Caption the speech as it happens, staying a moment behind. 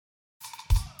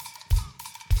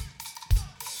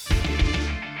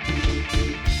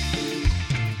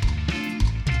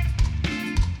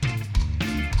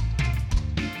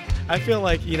I feel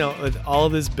like, with all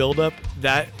of this buildup,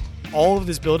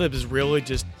 is really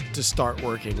just to start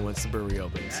working once the brewery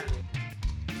opens.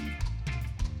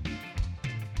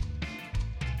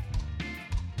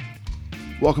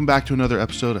 Welcome back to another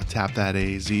episode of Tap That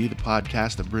AZ, the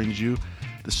podcast that brings you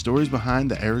the stories behind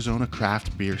the Arizona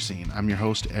craft beer scene. I'm your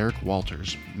host, Eric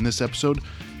Walters. In this episode,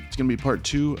 it's going to be part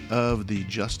 2 of the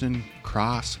Justin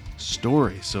Cross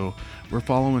story. So we're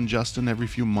following Justin every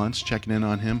few months, checking in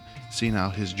on him, seeing how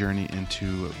his journey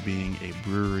into being a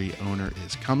brewery owner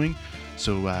is coming.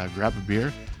 So grab a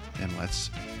beer and let's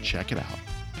check it out.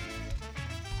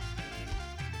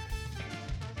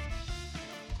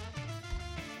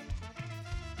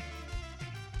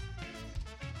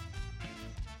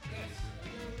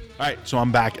 All right, so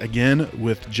I'm back again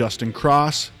with Justin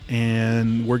Cross,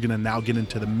 and we're going to now get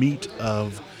into the meat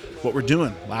of what we're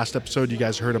doing. Last episode, you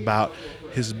guys heard about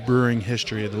his brewing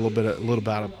history, a little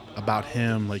about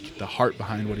him, like the heart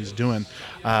behind what he's doing.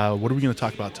 What are we going to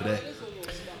talk about today?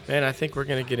 Man, I think we're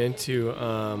going to get into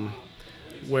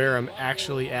where I'm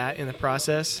actually at in the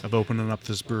process of opening up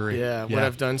this brewery. Yeah, what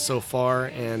I've done so far,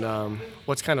 and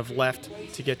what's kind of left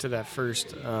to get to that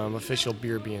first official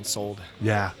beer being sold.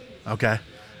 Yeah, okay.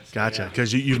 Gotcha,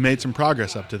 because you've made some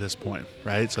progress up to this point,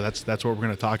 right? So that's what we're going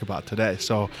to talk about today.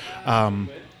 So,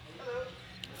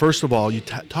 first of all, you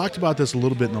talked about this a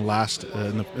little bit in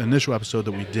the initial episode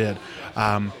that we did.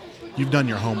 You've done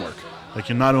your homework. Like,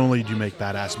 you not only do you make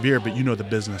badass beer, but you know the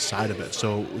business side of it.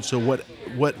 So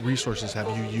what resources have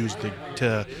you used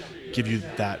to give you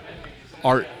that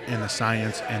art and the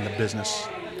science and the business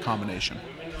combination?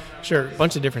 Sure, a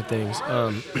bunch of different things.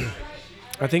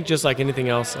 I think just like anything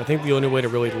else, I think the only way to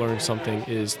really learn something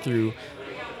is through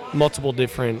multiple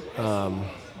different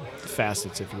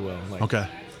facets, if you will. Okay.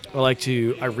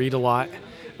 I read a lot.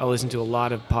 I listen to a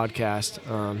lot of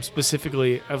podcasts.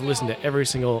 Specifically, I've listened to every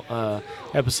single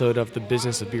episode of the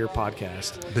Business of Beer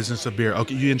podcast. Business of Beer.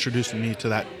 Okay, you introduced me to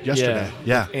that yesterday.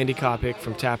 Yeah. Andy Kopic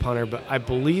from Tap Hunter, but I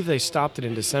believe they stopped it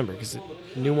in December because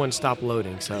the new one stopped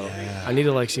loading. So I need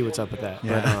to see what's up with that.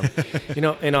 Yeah.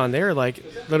 But and on there,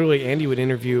 literally, Andy would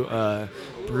interview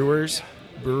brewers,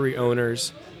 brewery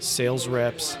owners, sales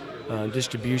reps,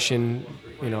 distribution,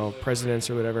 presidents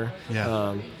or whatever.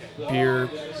 Yeah. Beer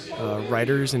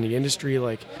writers in the industry,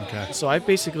 So I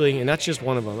basically, and that's just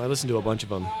one of them. I listen to a bunch of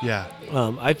them. Yeah.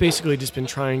 I've basically just been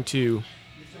trying to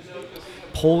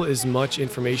pull as much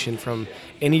information from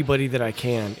anybody that I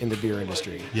can in the beer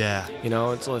industry. Yeah.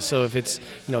 So if it's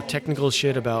technical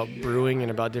shit about brewing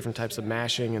and about different types of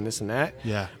mashing and this and that.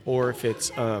 Yeah. Or if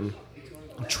it's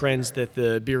trends that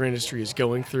the beer industry is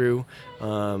going through,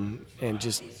 and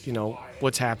just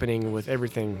what's happening with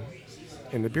everything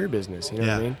in the beer business, what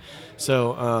I mean?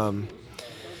 So,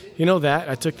 that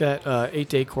I took that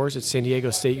 8-day course at San Diego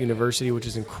State University, which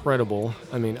is incredible.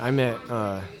 I mean, I met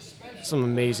some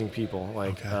amazing people,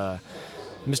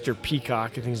 Mr.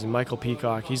 Peacock. I think he's Michael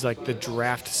Peacock. He's like the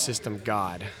draft system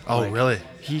god. Oh, really?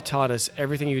 He taught us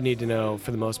everything you need to know for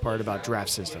the most part about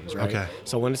draft systems, right? Okay.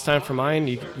 So when it's time for mine,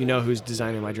 you know who's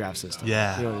designing my draft system.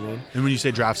 Yeah. You know what I mean? And when you say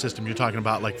draft system, you're talking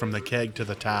about from the keg to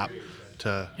the tap.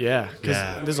 Because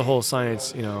there's a whole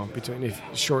science, between if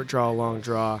short draw, long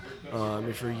draw,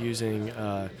 if you're using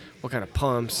what kind of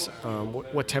pumps,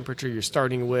 what temperature you're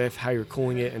starting with, how you're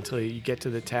cooling it until you get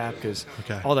to the tap, because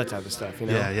all that type of stuff,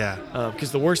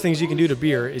 Because the worst things you can do to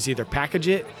beer is either package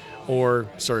it or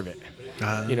serve it.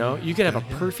 You could have a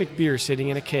perfect beer sitting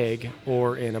in a keg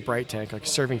or in a bright tank, like a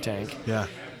serving tank. Yeah.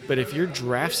 But if your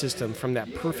draft system from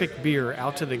that perfect beer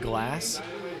out to the glass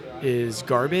is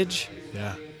garbage,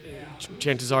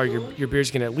 chances are your beer's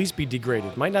going to at least be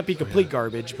degraded. Might not be complete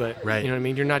garbage, but you know what I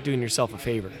mean? You're not doing yourself a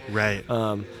favor. Right.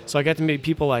 So I got to meet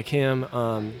people like him,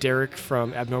 Derek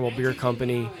from Abnormal Beer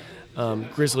Company.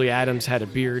 Grizzly Adams had a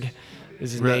beard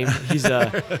is his name.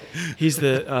 He's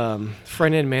the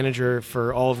front-end manager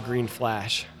for all of Green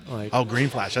Flash. Green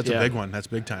Flash. That's a big one. That's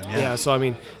big time. Yeah. So, I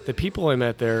mean, the people I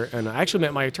met there, and I actually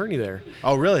met my attorney there.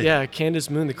 Oh, really? Yeah, Candace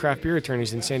Moon, the craft beer attorney,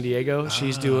 is in San Diego.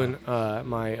 She's doing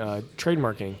my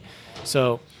trademarking.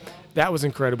 So that was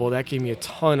incredible. That gave me a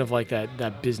ton of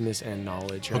that business end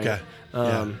knowledge. Right?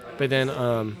 Okay. But then,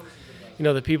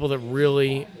 the people that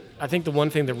really, I think the one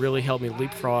thing that really helped me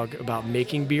leapfrog about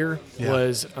making beer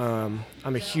was I'm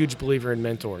a huge believer in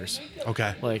mentors.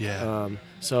 Okay.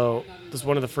 So this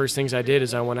one of the first things I did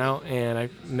is I went out and I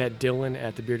met Dylan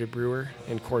at the Bearded Brewer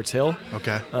in Quartz Hill.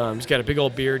 Okay. He's got a big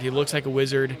old beard. He looks like a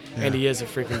wizard, and he is a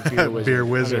freaking beer wizard. Beer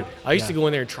wizard. I used to go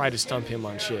in there and try to stump him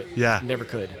on shit. Yeah. Never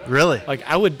could. Really?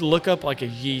 I would look up a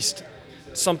yeast,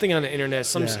 something on the internet,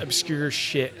 some obscure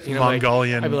shit.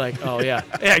 Mongolian. I'd be like, oh, yeah.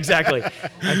 Yeah, exactly.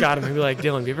 I got him. I'd be like,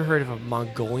 Dylan, have you ever heard of a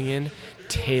Mongolian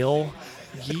tail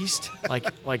yeast,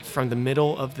 like from the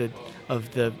middle of the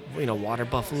water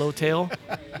buffalo tail,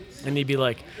 and he'd be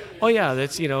like, "Oh yeah,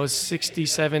 that's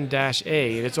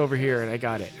 67-A, and it's over here, and I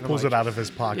got it." And Pulls it out of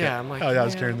his pocket. Yeah, I'm like, oh yeah, I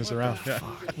was carrying this around. Yeah.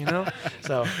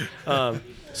 Fuck,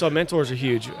 So mentors are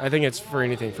huge. I think it's for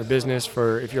anything, for business,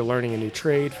 for if you're learning a new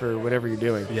trade, for whatever you're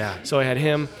doing. Yeah. So I had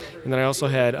him, and then I also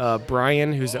had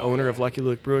Brian, who's the owner of Lucky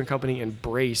Luke Brewing Company, and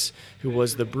Brace, who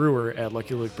was the brewer at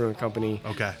Lucky Luke Brewing Company.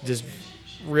 Okay. Just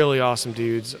really awesome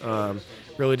dudes.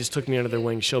 Really just took me under their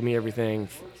wing, showed me everything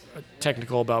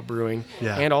technical about brewing,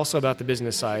 and also about the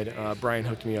business side. Brian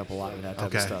hooked me up a lot with that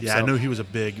type of stuff. Yeah, so, I knew he was a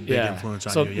big influence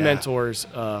on you. So mentors,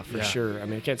 for sure. I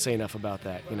mean, I can't say enough about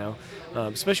that,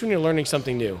 especially when you're learning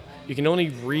something new. You can only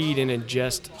read and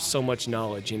ingest so much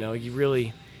knowledge,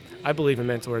 I believe a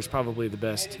mentor is probably the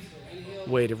best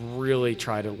way to really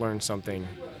try to learn something,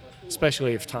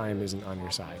 especially if time isn't on your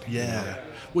side. Yeah.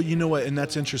 Well, you know what, and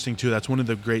that's interesting too. That's one of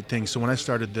the great things. So when I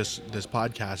started this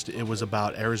podcast, it was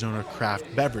about Arizona craft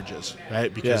beverages,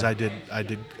 right? Because I did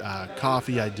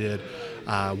coffee, I did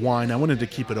wine. I wanted to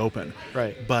keep it open.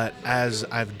 Right. But as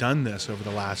I've done this over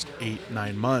the last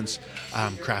 8-9 months,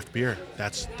 craft beer.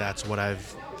 That's what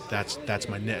that's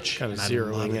my niche. Kind of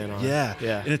zeroing in on. Yeah.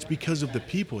 And it's because of the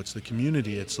people. It's the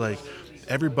community. It's like,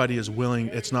 everybody is willing.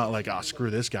 It's not like, screw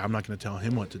this guy, I'm not going to tell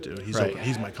him what to do.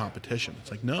 He's my competition.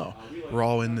 It's like, no, we're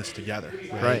all in this together.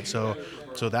 Right. So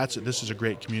this is a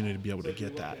great community to be able to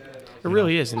get that. It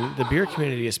really is. And the beer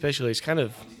community especially is kind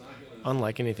of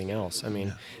unlike anything else. I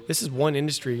mean, this is one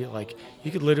industry, like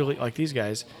you could literally, like these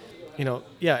guys,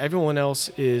 everyone else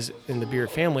is in the beer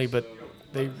family, but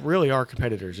they really are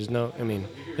competitors. It's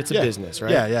a business,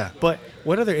 right? Yeah. But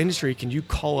what other industry can you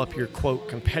call up your, quote,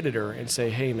 competitor and say,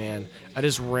 hey, man, I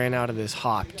just ran out of this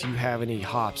hop. Do you have any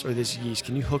hops or this yeast?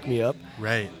 Can you hook me up?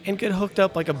 Right. And get hooked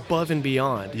up like above and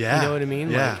beyond. Yeah. You know what I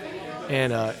mean? Yeah.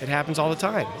 It happens all the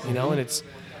time,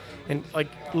 and like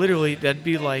literally that'd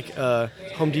be like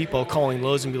Home Depot calling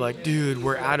Lowe's and be like, dude,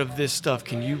 we're out of this stuff.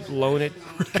 Can you loan it?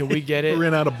 Can we get it? We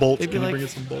ran out of bolts. Can you bring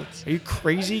us some bolts? Are you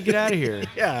crazy? Get out of here.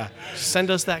 Yeah. Send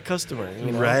us that customer.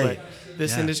 Right. But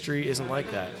this industry isn't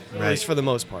like that, right. At least for the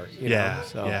most part. Yeah.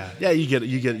 So. Yeah. You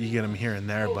get them here and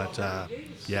there, but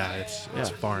it's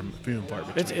few and far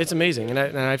between. It's amazing,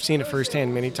 and I've seen it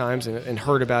firsthand many times and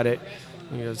heard about it.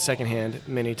 Secondhand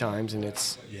many times, and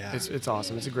it's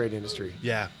awesome. It's a great industry.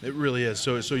 Yeah, it really is.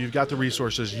 So you've got the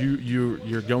resources.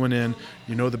 You're going in.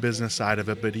 You know the business side of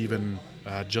it, but even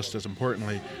just as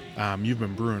importantly, you've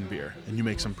been brewing beer, and you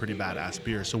make some pretty badass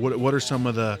beer. So what are some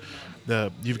of the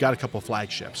you've got a couple of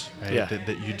flagships, right? Yeah.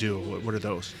 that you do. What are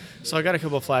those? So I got a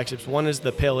couple of flagships. One is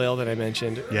the Pale Ale that I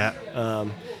mentioned. Yeah.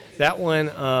 That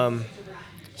one,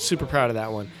 super proud of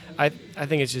that one. I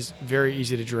think it's just very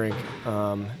easy to drink,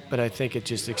 but I think it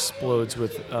just explodes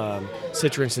with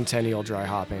Citra and Centennial dry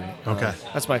hopping. Okay.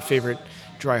 That's my favorite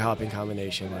dry hopping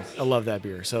combination. I love that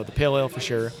beer. So the Pale Ale for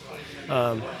sure.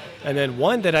 And then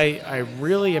one that I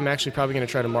really am actually probably going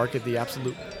to try to market the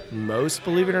absolute most,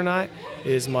 believe it or not,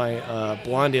 is my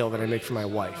blonde ale that I make for my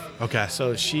wife. Okay.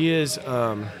 So she is,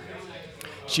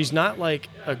 she's not like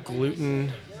a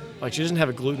gluten. Like she doesn't have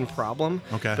a gluten problem,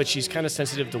 but she's kind of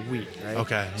sensitive to wheat, right?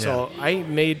 Okay. Yeah. So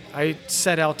I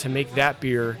set out to make that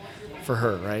beer for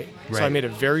her, right? So I made a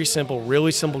very simple,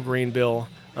 really simple grain bill,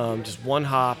 just one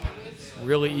hop,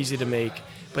 really easy to make.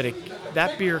 But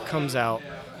that beer comes out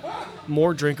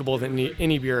more drinkable than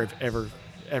any beer I've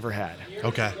ever had.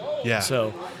 Okay. Yeah.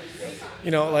 So,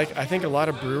 I think a lot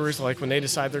of brewers, when they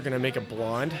decide they're going to make a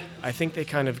blonde, I think they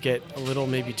kind of get a little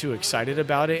maybe too excited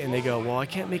about it, and they go, well, I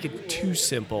can't make it too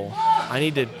simple. I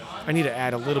need to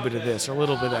add a little bit of this or a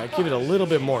little bit of that, give it a little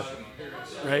bit more,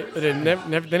 right? But it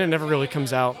never really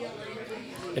comes out,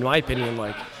 in my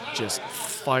opinion, just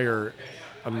fire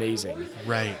amazing.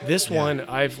 Right. This one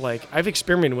I've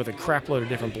experimented with a crap load of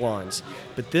different blondes,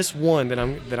 but this one that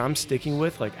I'm sticking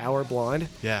with, our blonde,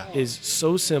 is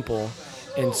so simple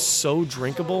and so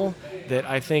drinkable that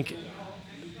I think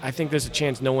there's a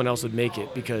chance no one else would make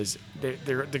it because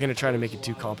they're going to try to make it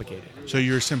too complicated. So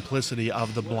your simplicity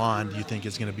of the blonde, you think,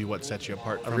 is going to be what sets you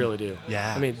apart from I really do.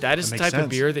 Yeah. I mean, that is the type of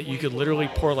beer that you could literally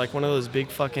pour one of those big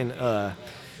fucking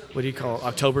what do you call it?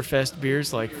 Oktoberfest beers,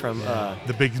 from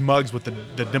the big mugs with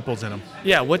the dimples in them.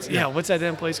 Yeah. What's that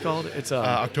damn place called? It's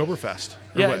Oktoberfest.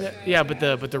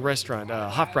 But the restaurant,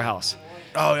 Hofbrauhaus.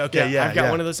 Oh, okay, yeah. I've got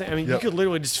one of those things. I mean, you could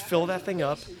literally just fill that thing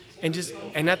up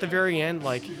and at the very end,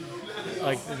 like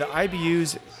the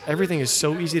IBUs, everything is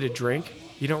so easy to drink.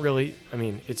 You don't really,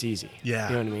 it's easy. Yeah.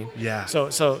 You know what I mean? Yeah.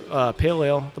 So Pale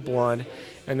Ale, the blonde,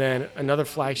 And then another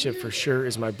flagship for sure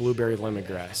is my blueberry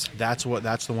lemongrass. That's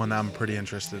the one I'm pretty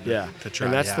interested to try.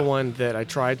 And that's the one that I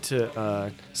tried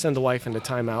to send the wife into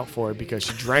timeout for because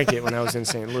she drank it when I was in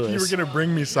St. Louis. You were gonna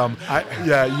bring me some.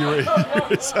 You were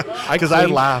because I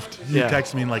laughed. You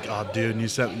texted me like, "Oh, dude," and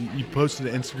you posted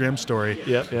an Instagram story.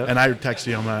 Yep. And I texted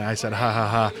you and I said, "Ha ha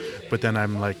ha," but then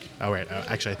I'm like, "Oh wait,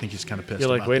 actually, I think he's kind of pissed." You're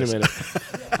like, "Wait a minute,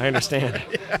 I understand."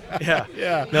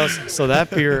 Yeah. No, so that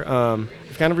beer.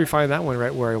 I've kind of refined that one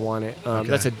right where I want it.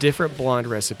 That's a different blonde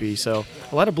recipe. So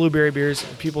a lot of blueberry beers,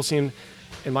 people seem,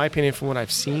 in my opinion, from what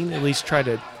I've seen, at least try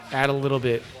to add a little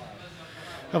bit,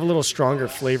 have a little stronger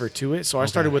flavor to it. So I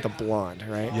started with a blonde,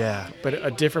 right? Yeah. But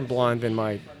a different blonde than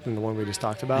the one we just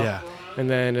talked about. Yeah. And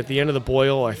then at the end of the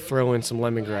boil, I throw in some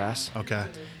lemongrass. Okay.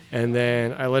 And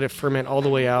then I let it ferment all the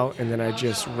way out, and then I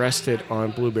just rest it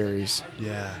on blueberries.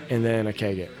 Yeah. And then I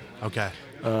keg it. Okay.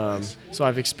 So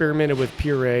I've experimented with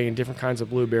puree and different kinds of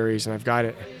blueberries, and I've got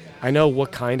it. I know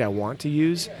what kind I want to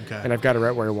use, and I've got it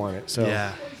right where I want it.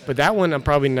 So, but that one I'll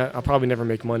probably never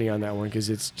make money on that one because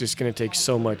it's just going to take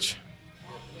so much,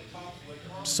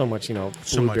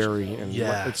 blueberry and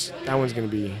that one's going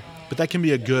to be. But that can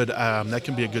be a good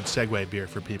segue beer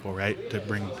for people, right?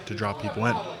 To draw people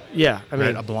in. Yeah, I mean,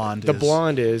 right? A blonde. The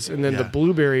blonde is, and then the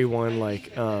blueberry one,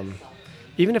 like.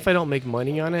 Even if I don't make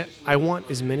money on it, I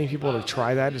want as many people to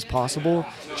try that as possible,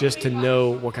 just to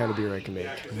know what kind of beer I can make.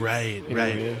 Right, you know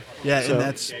what I mean? Yeah, so,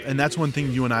 and that's one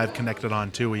thing you and I have connected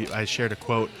on too. I shared a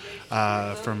quote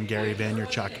from Gary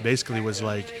Vaynerchuk. Basically, was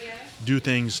like, do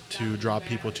things to draw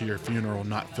people to your funeral,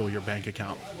 not fill your bank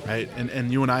account, right?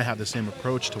 And you and I have the same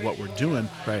approach to what we're doing.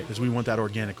 Right. Is we want that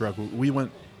organic growth. We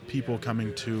want people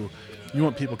coming to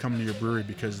your brewery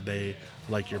because they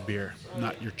like your beer,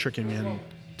 not you're tricking in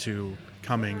to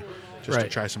coming just to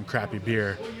try some crappy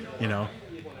beer,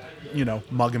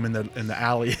 mug them in the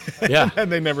alley,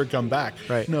 and they never come back.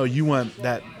 Right. No, you want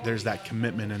that. There's that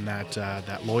commitment and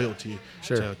that loyalty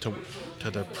to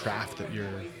the craft that you're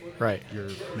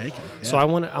making. Yeah. So I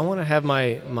want to have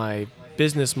my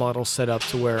business model set up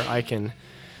to where I can,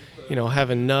 have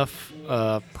enough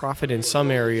profit in some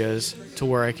areas to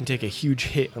where I can take a huge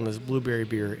hit on this blueberry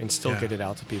beer and still get it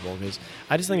out to people, because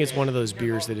I just think it's one of those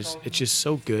beers that it's just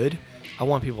so good. I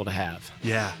want people to have.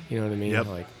 Yeah. You know what I mean? Yep.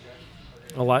 Like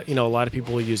a lot of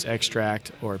people use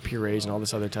extract or purees and all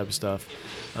this other type of stuff.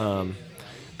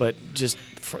 But just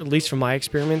at least from my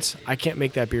experiments, I can't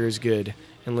make that beer as good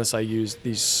unless I use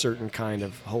these certain kind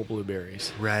of whole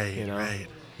blueberries. Right. Right.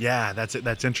 Yeah, that's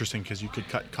interesting because you could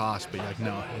cut costs, but you're like,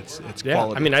 no, it's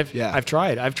quality. I mean, I've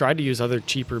tried to use other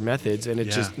cheaper methods, and it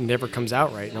just never comes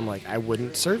out right. And I'm like, I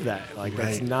wouldn't serve that. Like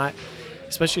that's not.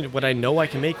 Especially what I know I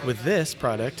can make with this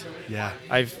product. Yeah.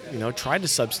 I've, tried to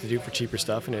substitute for cheaper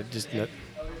stuff, and it just,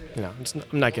 I'm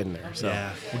not getting there. So.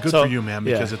 Yeah. Well, good for you, man,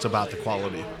 because it's about the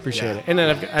quality. Appreciate it. And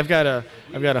then I've got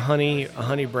a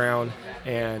honey brown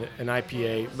and an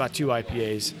IPA, about 2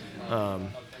 IPAs,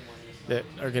 that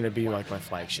are going to be like my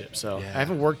flagship. So I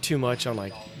haven't worked too much on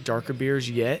like darker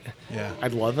beers yet. Yeah.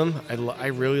 I'd love them. I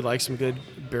really like some good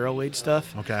barrel aged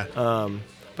stuff. Okay.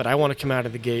 But I want to come out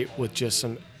of the gate with just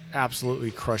some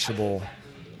absolutely crushable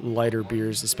lighter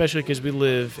beers, especially because we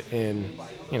live in,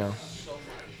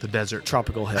 the desert,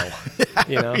 tropical hell.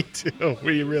 We do.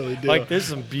 We really do. Like there's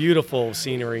some beautiful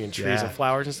scenery and trees and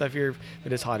flowers and stuff here,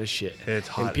 but it's hot as shit. It's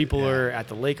hot. And people are at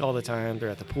the lake all the time. They're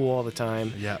at the pool all the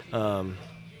time. Yeah.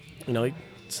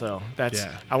 So that's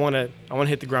I want to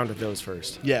hit the ground with those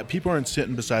first. Yeah. People aren't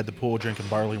sitting beside the pool drinking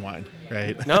barley wine,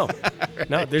 right? No.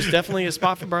 No. There's definitely a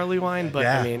spot for barley wine, but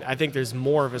I mean, I think there's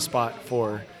more of a spot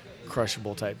for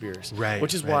crushable type beers, right?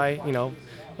 Which is why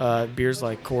beers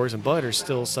like Coors and Bud are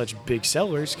still such big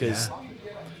sellers because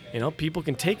people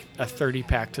can take a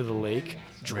 30-pack to the lake,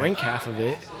 drink half of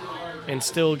it, and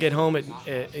still get home at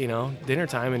dinner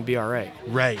time and be all right.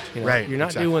 Right. Right. You're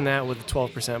not doing that with a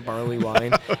 12% barley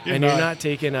wine, you're not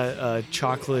taking a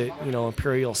chocolate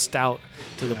imperial stout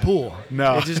to the pool.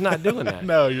 No, you're just not doing that.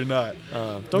 No, you're not.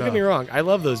 Don't get me wrong. I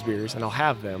love those beers and I'll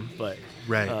have them, but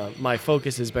my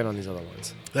focus has been on these other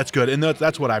ones. That's good, and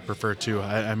that's what I prefer too.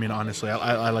 I mean, honestly,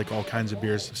 I like all kinds of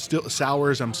beers. Still,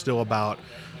 sours, I'm still about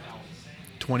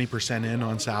 20% in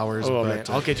on sours. Oh, man,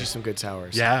 I'll get you some good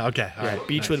sours. Yeah, okay. All right.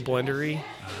 Beechwood Blendery.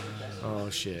 Oh,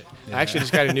 shit. Yeah. I actually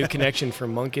just got a new connection for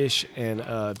Monkish and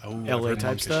LA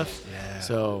type stuff. Yeah.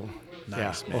 So,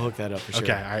 nice, we'll hook that up for sure.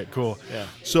 Okay, all right, cool. Yeah.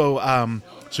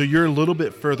 So you're a little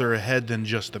bit further ahead than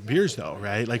just the beers, though,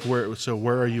 right? Like, where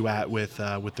are you at with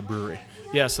the brewery?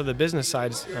 Yeah, so the business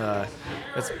side is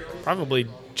it's probably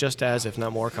just as, if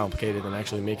not more complicated than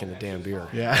actually making the damn beer.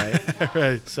 Yeah, right.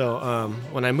 Right. So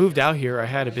when I moved out here, I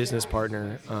had a business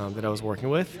partner that I was working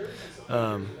with.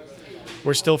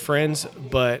 we're still friends,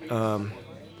 but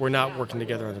we're not working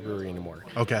together on the brewery anymore.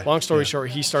 Okay. Long story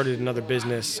short, he started another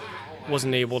business,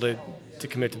 wasn't able to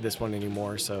commit to this one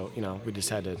anymore. So, we just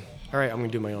had to, all right, I'm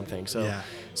going to do my own thing. So,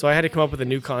 so I had to come up with a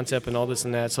new concept and all this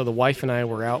and that. So the wife and I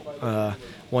were out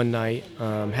one night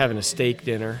having a steak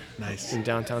dinner in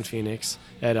downtown Phoenix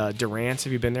at Durant's.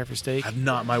 Have you been there for steak? I've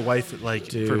not. My wife,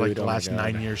 Dude, for the last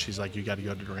 9 years, she's like, you got to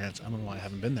go to Durant's. I don't know why I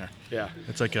haven't been there. Yeah.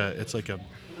 It's like a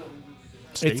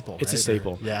staple. It's a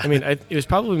staple. Yeah. I mean, it was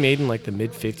probably made in like the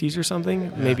mid 50s or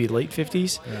something, maybe late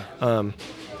 50s. Yeah.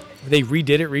 They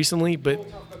redid it recently, but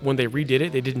when they redid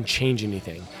it, they didn't change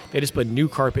anything. They just put new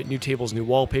carpet, new tables, new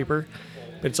wallpaper,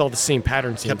 but it's all the same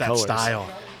pattern, same Kept colors. that style.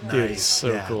 Nice. Dude, it's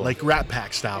so cool. Like Rat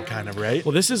Pack style, kind of, right?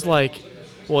 Well, this is like,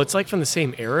 it's like from the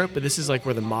same era, but this is like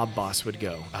where the mob boss would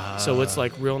go. So it's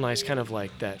like real nice, kind of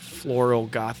like that floral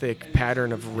gothic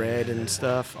pattern of red and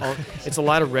stuff. It's a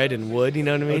lot of red and wood, you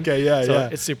know what I mean? Okay, yeah, so yeah.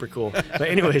 It's super cool. But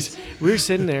anyways, we were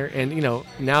sitting there, and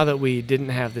now that we didn't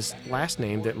have this last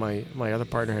name that my other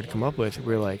partner had come up with,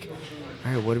 we were like,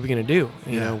 all right, what are we gonna do?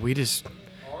 We just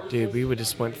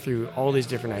went through all these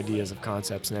different ideas of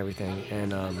concepts and everything,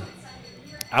 and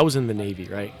I was in the Navy,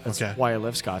 right? That's why I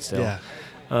left Scottsdale.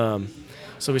 Yeah.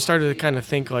 So we started to kind of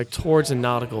think like towards a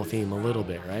nautical theme a little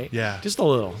bit, right? Yeah. Just a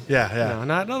little. Yeah, yeah.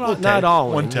 Not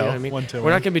all. One toe. You know what I mean? One toe. We're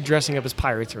not going to be dressing up as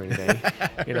pirates or anything,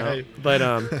 Right.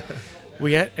 But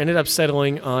we ended up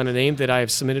settling on a name that I have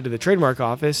submitted to the trademark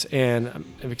office, and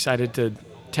I'm excited to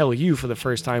tell you for the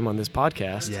first time on this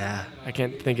podcast. Yeah. I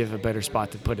can't think of a better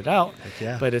spot to put it out. Heck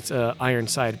yeah. But it's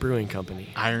Ironside Brewing Company.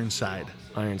 Ironside.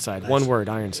 Ironside. Nice. One word,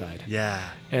 Ironside. Yeah.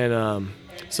 And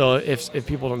so if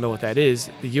people don't know what that is,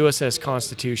 the USS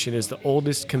Constitution is the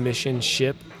oldest commissioned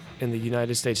ship in the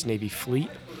United States Navy fleet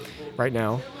right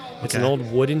now. It's an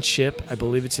old wooden ship. I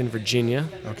believe it's in Virginia.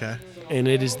 Okay. And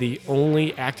it is the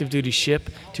only active duty ship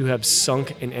to have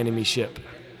sunk an enemy ship.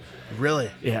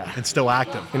 Really? Yeah. And still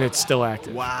active. And it's still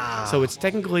active. Wow. So it's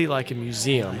technically like a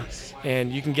museum.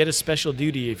 And you can get a special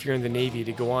duty if you're in the Navy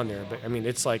to go on there. But I mean,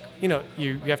 it's like, you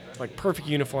have like perfect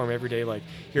uniform every day. Like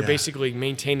you're basically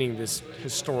maintaining this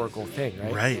historical thing,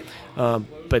 right? Right.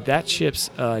 But that ship's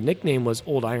nickname was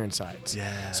Old Ironsides.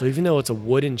 Yeah. So even though it's a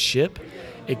wooden ship,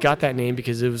 it got that name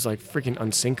because it was like freaking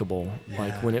unsinkable. Yeah.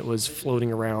 Like when it was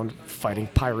floating around fighting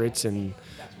pirates and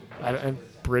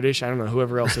British, I don't know,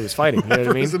 whoever else it was fighting. You know what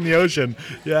I mean? It was in the ocean.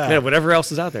 Yeah. Yeah, whatever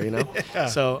else is out there, Yeah.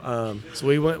 So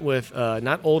we went with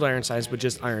not Old Ironsides, but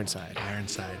just Ironside.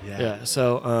 Ironside, yeah. Yeah.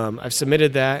 So I've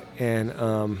submitted that, and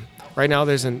right now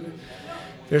there's an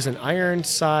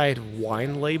Ironside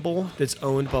wine label that's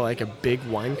owned by like a big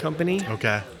wine company.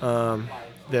 Okay.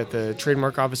 That the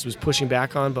trademark office was pushing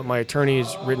back on, but my attorney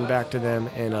has written back to them,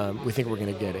 and we think we're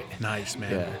going to get it. Nice, man.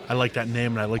 Yeah. I like that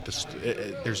name, and I like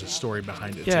there's a story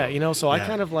behind it. Yeah, too. so I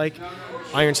kind of like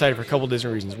Ironside for a couple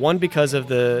different reasons. One, because of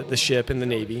the ship in the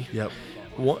Navy. Yep.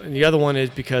 The other one is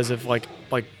because of like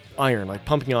iron, like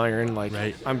pumping iron. Like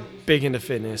Right. I'm big into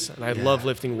fitness, and I love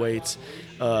lifting weights.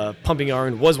 Pumping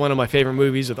Iron was one of my favorite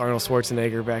movies with Arnold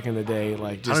Schwarzenegger back in the day.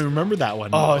 Like, I just don't remember that one.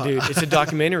 oh, dude, it's a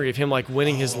documentary of him like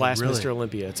winning his last really? Mr.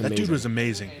 Olympia. It's That amazing. dude was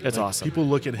amazing. That's awesome. People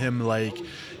look at him like,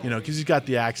 because he's got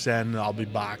the accent, I'll be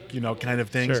back, kind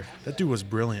of things. Sure. That dude was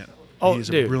brilliant. Oh, he's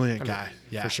dude, a brilliant I mean, guy.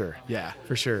 Yeah. for sure. Yeah.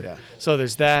 For sure. Yeah. So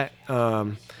there's that.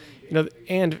 And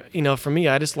for me,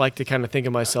 I just like to kind of think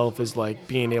of myself as like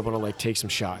being able to like take some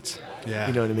shots. Yeah.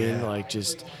 You know what I mean? Yeah. Like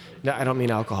just. No, I don't mean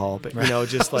alcohol, but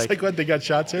just It's like when they got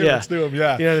shots here, yeah. let's do them.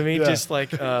 Yeah. You know what I mean? Yeah. Just like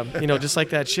just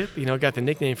like that ship, got the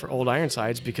nickname for Old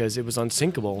Ironsides because it was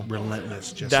unsinkable.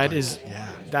 Relentless. That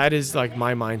is like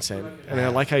my mindset, and I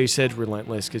like how you said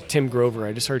relentless because Tim Grover,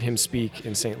 I just heard him speak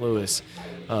in St. Louis.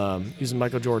 He's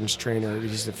Michael Jordan's trainer.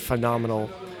 He's a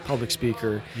phenomenal public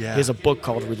speaker. Yeah. He has a book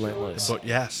called Relentless. But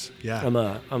yes. Yeah. I'm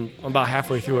about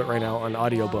halfway through it right now on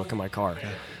audiobook in my car. Okay.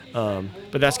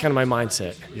 But that's kind of my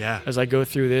mindset. Yeah. As I go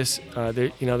through this,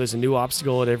 there's a new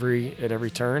obstacle at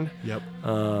every turn. Yep.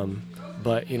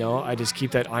 But I just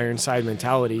keep that Ironside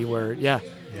mentality where Yeah.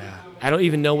 I don't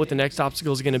even know what the next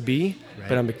obstacle is going to be, Right.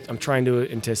 but I'm trying to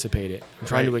anticipate it. I'm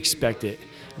trying Right. to expect it.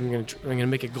 I'm gonna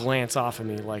make it glance off of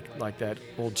me like that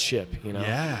old ship.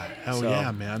 Yeah. Hell So-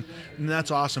 yeah, man. And that's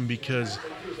awesome because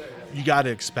you got to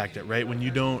expect it, right? When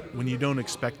you don't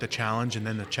expect the challenge and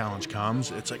then the challenge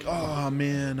comes, it's like, oh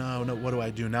man, no, what do I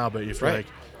do now? But if you're Right. like,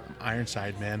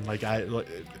 Ironside, man,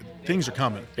 things are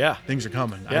coming. Yeah. Things are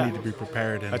coming. Yeah. I need to be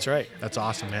prepared. And That's right. That's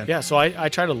awesome, man. Yeah, so I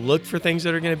try to look for things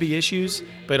that are going to be issues,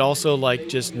 but also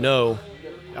just know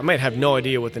I might have no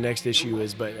idea what the next issue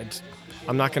is, but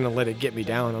I'm not going to let it get me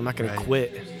down. I'm not going Right. to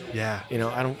quit. Yeah. You know,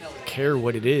 I don't care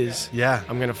what it is. Yeah.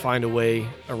 I'm gonna find a way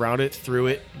around it, through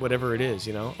it, whatever it is.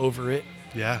 You know, over it.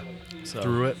 Yeah. So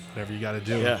Through it, whatever you got to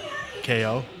do. Yeah.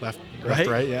 KO, left, Right?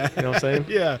 right. Yeah. You know what I'm saying?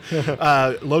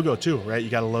 Yeah. Logo too, right? You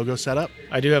got a logo set up?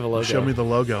 I do have a logo. Show me the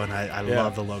logo, and I Yeah.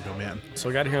 love the logo, man. So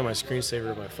I got it here on my screensaver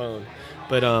of my phone.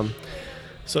 But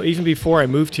so even before I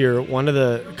moved here, one of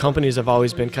the companies I've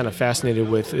always been kind of fascinated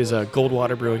with is a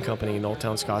Goldwater Brewing Company in Old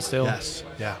Town Scottsdale. Yes.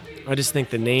 Yeah. I just think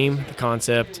the name, the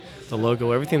concept, the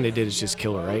logo, everything they did is just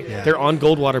killer, right? Yeah. They're on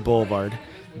Goldwater Boulevard.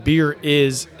 Beer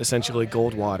is essentially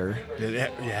Goldwater.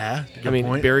 Yeah. Good I mean,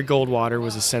 point. Barry Goldwater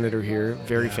was a senator here,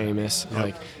 very famous. Yep.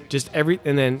 Like just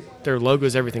and then their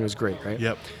logos, everything was great, right?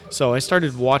 Yep. So I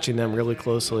started watching them really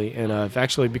closely, and I've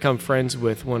actually become friends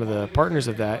with one of the partners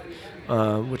of that,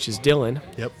 which is Dylan.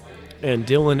 Yep. And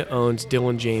Dylan owns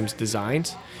Dylan James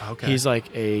Designs. Okay. He's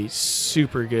like a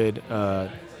super good.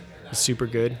 Super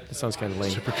good. That sounds kind of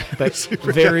lame, but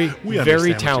very, We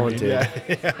very understand what you mean.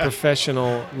 talented,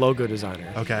 professional logo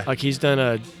designer. Okay. Like he's done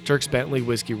a Dirks Bentley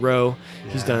Whiskey Row.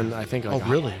 He's done, I think. Like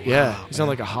really? Yeah. Wow, He's done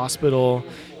like a hospital.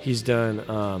 He's done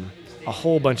a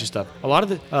whole bunch of stuff. A lot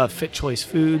of the Fit Choice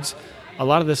Foods. A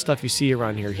lot of the stuff you see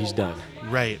around here, he's done.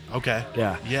 Right. Okay.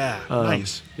 Yeah. Yeah. Um,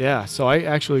 Nice. Yeah. So I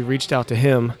actually reached out to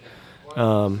him,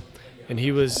 and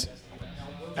he was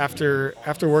after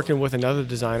working with another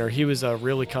designer. He was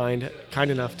really kind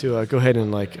enough to go ahead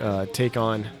and like take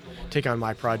on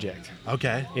my project.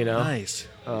 Okay. You know? Nice.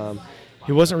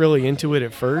 He wasn't really into it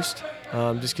at first,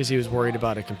 just because he was worried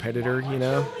about a competitor. You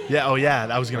know. Yeah. Oh, yeah.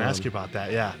 I was going to ask you about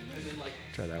that. Yeah.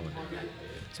 Try that one.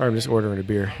 Sorry, I'm just ordering a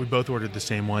beer. We both ordered the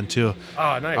same one too.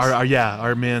 Oh, nice.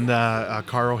 Our man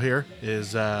Carl here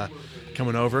is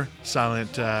coming over,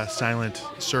 silent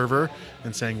server,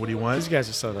 and saying, "What do you want?" These guys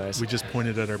are so nice. We just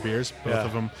pointed at our beers, both Yeah.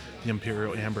 of them, the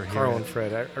Imperial Amber here. Carl and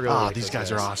Fred. I really like these those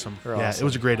guys are awesome. They're Yeah, awesome. it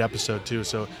was a great episode too.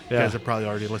 So you Yeah. guys have probably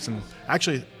already listened.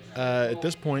 Actually, at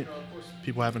this point,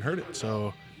 people haven't heard it.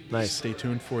 So Nice. stay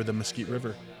tuned for the Mesquite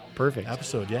River Perfect.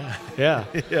 episode. Yeah, Yeah.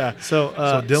 yeah. So,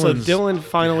 so Dylan's- Dylan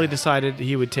finally decided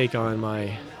he would take on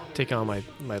my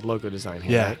logo design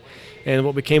here. Yeah. Right? And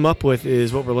what we came up with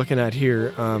is what we're looking at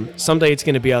here. Someday it's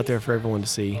going to be out there for everyone to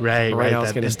see. Right, Right now it's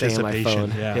that going to stay on my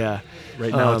anticipation, phone. yeah.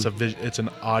 Right now it's an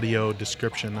audio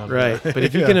description of Right. But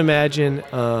if you can imagine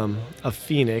a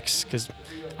Phoenix, because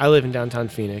I live in downtown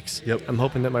Phoenix. Yep. I'm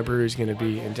hoping that my brewery is going to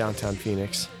be in downtown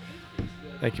Phoenix.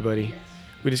 Thank you, buddy.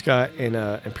 We just got an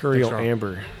Imperial Thanks, Rob.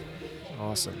 Amber.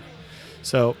 Awesome.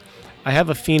 So I have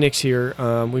a Phoenix here.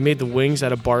 We made the wings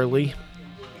out of barley.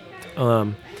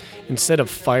 Instead of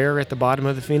fire at the bottom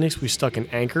of the Phoenix, we stuck an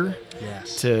anchor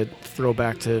Yes. to throw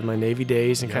back to my Navy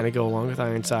days and Yep. kind of go along with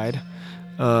Ironside.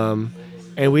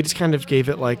 And we just kind of gave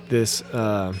it like this,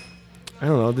 I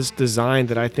don't know, this design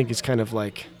that I think is kind of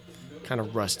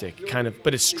rustic,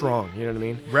 but it's strong. You know what I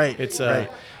mean? Right. It's right.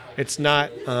 it's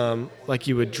not like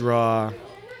you would draw.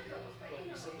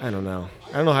 I don't know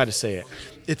how to say it.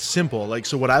 It's simple. Like,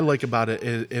 so what I like about it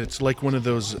is it's like one of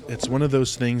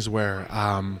those things where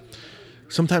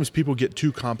sometimes people get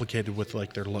too complicated with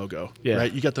like their logo. Yeah.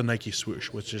 Right. You got the Nike swoosh,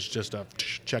 which is just a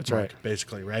check mark, right.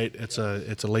 basically. Right. It's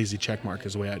a lazy check mark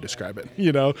is the way I describe it.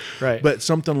 You know. Right. But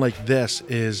something like this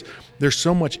is there's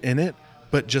so much in it,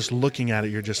 but just looking at it,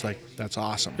 you're just like, that's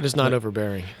awesome. But it's not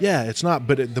overbearing. Yeah, it's not.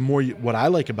 But what I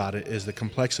like about it is the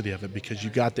complexity of it, because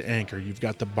you've got the anchor, you've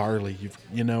got the barley,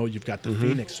 you've got the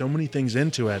Phoenix, so many things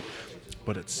into it,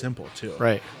 but it's simple too.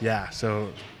 Right. Yeah.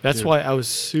 So That's dude, why I was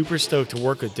super stoked to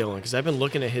work with Dylan, because I've been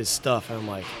looking at his stuff and I'm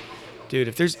like, dude,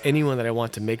 if there's anyone that I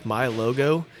want to make my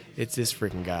logo, it's this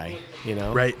freaking guy, you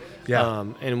know? Right. Yeah.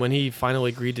 And when he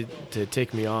finally agreed to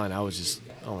take me on, I was just,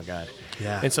 oh my God.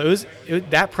 Yeah. And so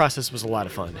that process was a lot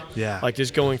of fun. Yeah. Like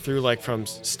just going through like from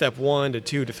step 1 to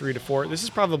 2 to 3 to 4. This is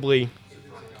probably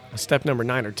step number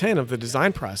 9 or 10 of the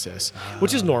design process,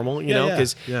 which is normal, you know,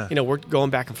 because we're going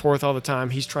back and forth all the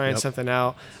time. He's trying something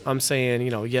out. I'm saying,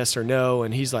 yes or no,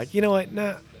 and he's like, you know what,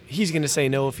 nah. He's going to say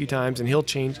no a few times, and he'll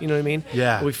change. You know what I mean?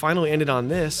 Yeah. But we finally ended on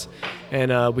this,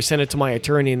 and we sent it to my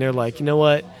attorney, and they're like, you know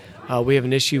what? We have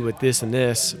an issue with this and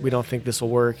this. We don't think this will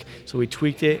work. So we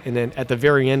tweaked it, and then at the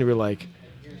very end, we were like,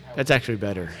 that's actually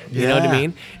better. You know what I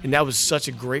mean? And that was such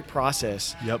a great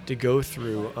process to go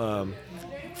through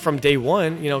from day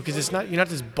one, because it's not, you're not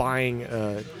just buying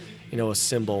a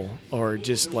symbol or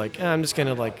just like, I'm just going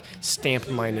to like stamp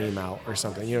my name out or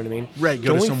something. You know what I mean? Right.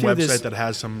 Go to some through website that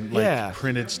has some like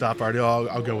printed stuff already. Oh,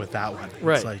 I'll go with that one.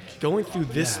 Right. It's like, going through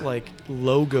this like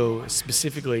logo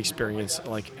specifically experience,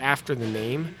 like after the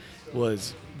name,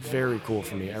 was very cool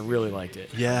for me. I really liked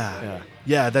it. Yeah,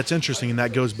 that's interesting, and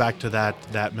that goes back to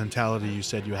that mentality you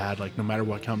said you had, like no matter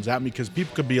what comes at me, because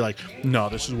people could be like, no,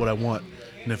 this is what I want,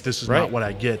 and if this is not what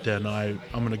I get, then I'm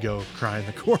gonna go cry in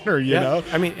the corner, you know.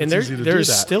 I mean, and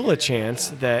there's still a chance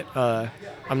that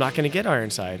I'm not going to get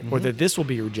Ironside, or that this will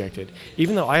be rejected,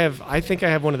 even though I think I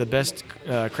have one of the best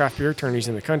craft beer attorneys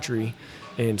in the country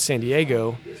in San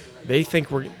Diego. They think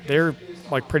they're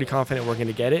like pretty confident we're going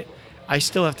to get it. I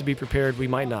still have to be prepared. We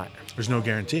might not. There's no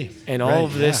guarantee. And all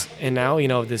of this, and now,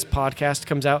 this podcast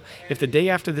comes out. If the day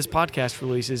after this podcast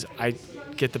releases, I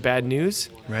get the bad news,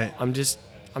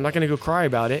 I'm not going to go cry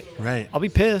about it. Right. I'll be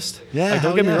pissed. Yeah. Like,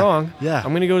 don't get me wrong. Yeah.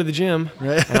 I'm going to go to the gym.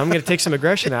 Right. And I'm going to take some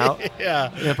aggression out.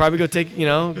 Yeah. Probably go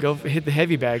hit the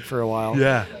heavy bag for a while.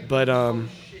 Yeah. But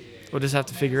we'll just have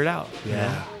to figure it out.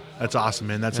 Yeah. That's awesome,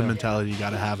 man. That's a mentality you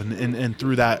got to have. And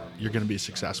through that, you're going to be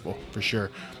successful for sure.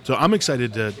 So I'm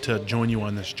excited to join you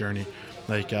on this journey.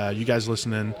 Like, you guys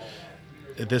listening,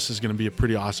 this is going to be a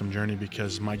pretty awesome journey,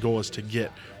 because my goal is to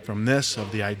get from this,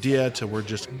 of the idea, to we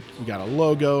got a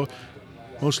logo,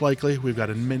 most likely. We've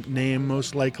got a name,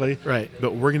 most likely. Right.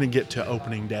 But we're going to get to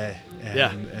opening day.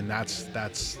 And that's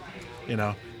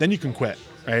then you can quit,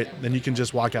 right? Then you can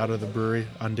just walk out of the brewery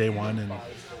on day one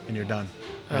and you're done.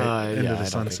 Right? Into the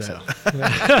sunset. I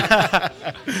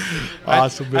don't think so.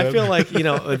 Awesome, man. I feel like,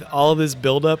 with all this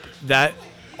buildup,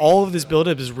 all of this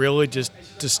buildup is really just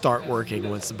to start working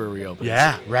once the brewery opens.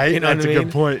 Yeah, right. That's a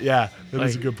good point. Yeah, that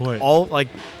is a good point.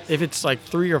 If it's like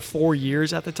 3 or 4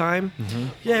 years at the time,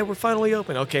 we're finally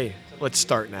open. Okay, let's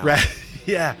start now. Right.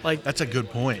 Yeah. That's a good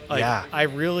point. I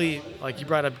really, you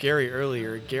brought up Gary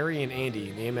earlier. Gary and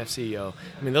Andy, the AMF CEO.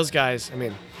 I mean, those guys.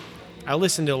 I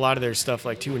listened to a lot of their stuff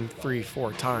 2 and 3,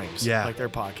 4 times. Yeah. Like their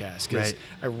podcast, because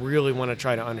I really want to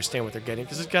try to understand what they're getting,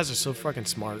 because those guys are so fucking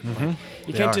smart.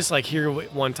 You can't just hear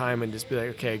it one time and just be like,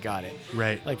 okay, I got it.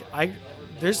 Right.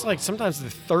 There's sometimes the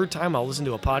third time I'll listen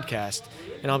to a podcast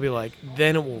and I'll be like,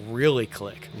 then it will really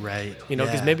click. Right.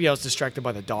 Because maybe I was distracted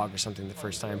by the dog or something the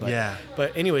first time.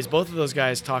 But anyways, both of those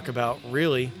guys talk about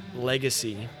really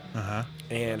legacy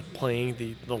and playing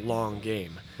the long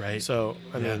game. Right. So,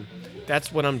 I mean,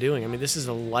 that's what I'm doing. This is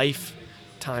a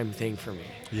lifetime thing for me.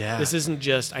 Yeah. This isn't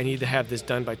just, I need to have this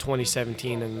done by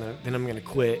 2017 and then I'm going to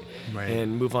quit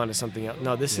and move on to something else.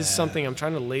 No, this is something I'm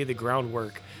trying to lay the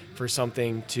groundwork for,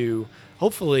 something to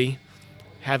hopefully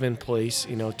have in place,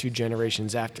 2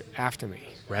 generations after me.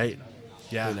 Right.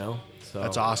 Yeah. So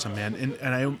that's awesome, man.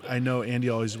 And I know Andy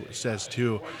always says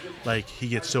too, he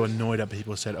gets so annoyed at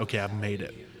people who said, okay, I've made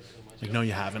it. No,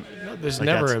 you haven't. No, there's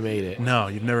never a made it. No,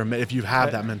 you've never made it. If you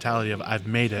have that mentality of I've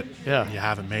made it, you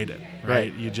haven't made it,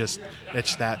 right? You just,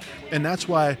 it's that. And that's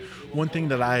why one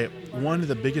of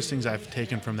the biggest things I've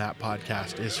taken from that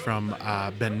podcast is from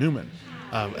Ben Newman,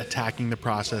 of attacking the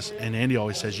process. And Andy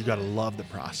always says, you got to love the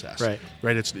process.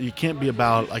 Right. You can't be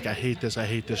about I hate this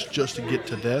just to get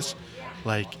to this.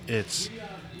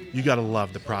 You got to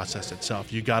love the process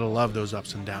itself. You got to love those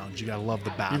ups and downs. You got to love the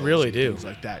battles. You really do. Things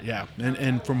like that, yeah.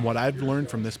 And from what I've learned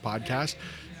from this podcast,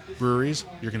 breweries,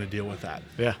 you're going to deal with that.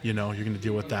 Yeah. You're going to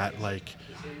deal with that,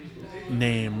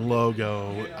 name,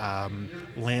 logo,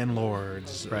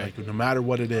 landlords. Right. No matter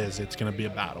what it is, it's going to be a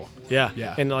battle. Yeah.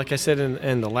 Yeah. And like I said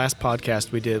in the last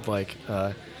podcast we did,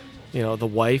 the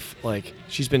wife,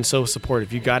 she's been so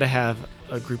supportive. You got to have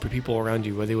a group of people around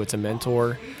you, whether it's a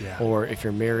mentor or if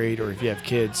you're married or if you have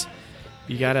kids,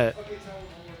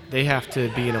 they have to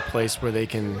be in a place where they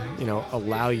can,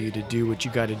 allow you to do what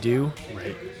you got to do.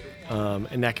 Right.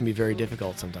 And that can be very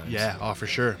difficult sometimes. Yeah. Oh, for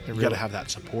sure. You got to have that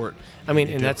support.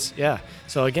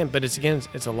 So again,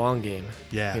 it's a long game.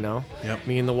 Yeah. Yep.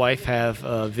 Me and the wife have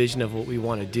a vision of what we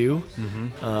want to do.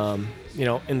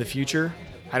 In the future.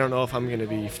 I don't know if I'm going to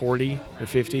be 40 or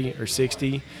 50 or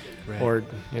 60 or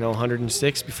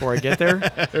 106 before I get there.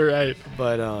 Right.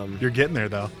 But you're getting there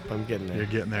though. I'm getting there. You're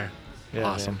getting there. Yeah,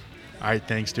 awesome. Man. All right,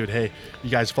 thanks, dude. Hey, you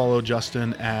guys follow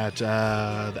Justin at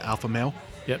the Alpha Male.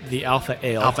 Yep, the Alpha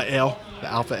Ale. The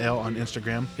Alpha Ale on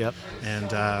Instagram. Yep.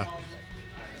 And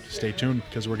stay tuned,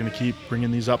 because we're going to keep bringing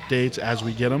these updates as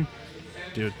we get them.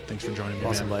 Dude, thanks for joining me.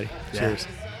 Awesome, man. buddy. Cheers.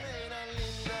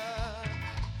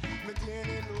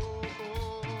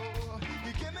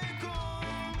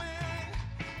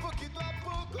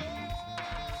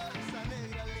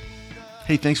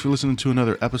 Hey, thanks for listening to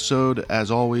another episode.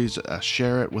 As always,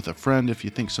 share it with a friend if you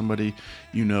think somebody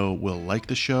will like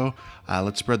the show.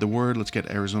 Let's spread the word. Let's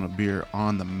get Arizona beer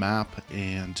on the map.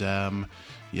 And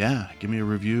give me a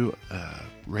review,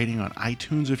 rating on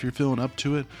iTunes if you're feeling up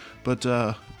to it. But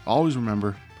always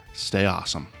remember, stay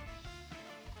awesome.